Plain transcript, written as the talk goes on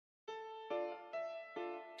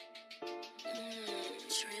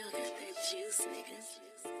Trail got that juice, niggas.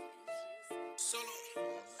 Solo.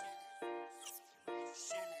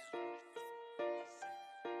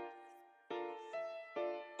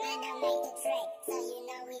 Man, don't make the trick, so you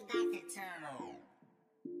know we bout to turn on.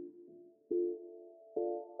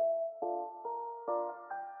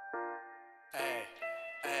 Ay,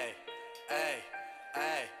 ay, ay,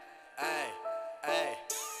 ay, ay, ay.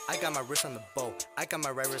 I got my wrist on the bow, I got my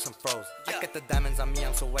right wrist on froze. I got the diamonds on me,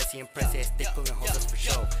 I'm so icy and pressy. I stay pulling hoes, that's for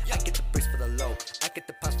show. I get the bricks for the low, I get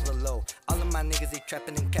the pots for the low. All of my niggas, they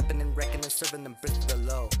trapping and capping and wrecking and serving them bricks for the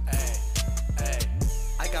low. Ay, ay.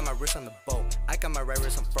 I got my wrist on the bow, I got my right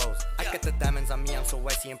wrist on froze. I got the diamonds on me, I'm so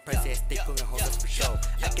icy and pressy. I stay pulling hoes, that's for show.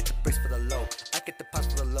 I get the bricks for the low, I get the pots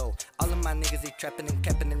for the low. All of my niggas, they trapping and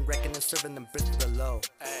capping and wrecking and serving them bricks for the low.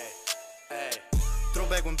 Ay, ay.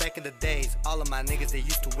 Throwback when back in the days, all of my niggas, they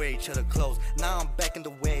used to wear each other clothes. Now I'm back in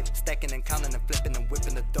the wave, stacking and counting and flipping and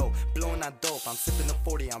whipping the dough. Blowing out dope, I'm sipping the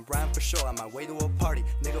 40, I'm riding for sure. On my way to a party,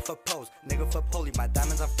 nigga for pose, nigga for poly. My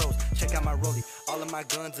diamonds are froze, check out my rollie. All of my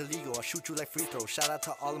guns illegal, I'll shoot you like free throws. Shout out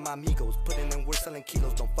to all of my amigos, putting in work selling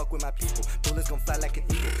kilos. Don't fuck with my people, bullets gon' fly like an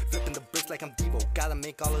eagle. Flipping the bricks like I'm Devo, gotta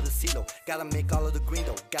make all of the CeeLo. Gotta make all of the green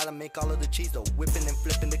though, gotta make all of the cheese though. Whipping and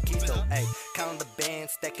flipping the keys though, ayy. Counting the band,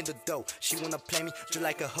 stacking the dough. She wanna play me just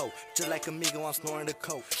like a hoe. Just like amigo, I'm snoring the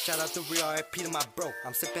coke. Shout out to real RIP to my bro.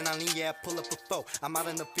 I'm sipping on lean, yeah, I pull up a foe. I'm out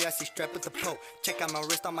in the field, I see strap with the pro. Check out my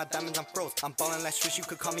wrist, all my diamonds, I'm froze. I'm ballin' like Swish, you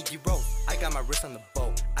could call me D-Rose. I got my wrist on the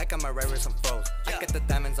bow, I got my right wrist on froze. I got the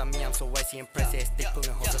diamonds on me, I'm so icy and pressy. I stay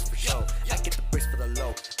pulling hoes, that's for show. I get the bricks for the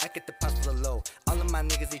low, I get the pots for the low. All of my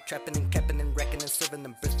niggas, they trapping and capping and wrecking and serving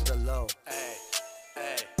them bricks for the low. Ay,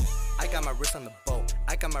 ay. I got my wrist on the bow,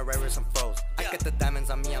 I got my right wrist on froze. I got the diamonds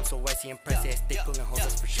on me, I'm so icy and pressy. I stay pulling hoes,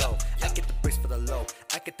 that's for show. I get the bricks for the low,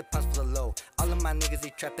 I get the pots for the low. All of my niggas, they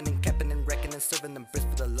trapping and capping and wrecking and serving them bricks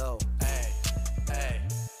for the low.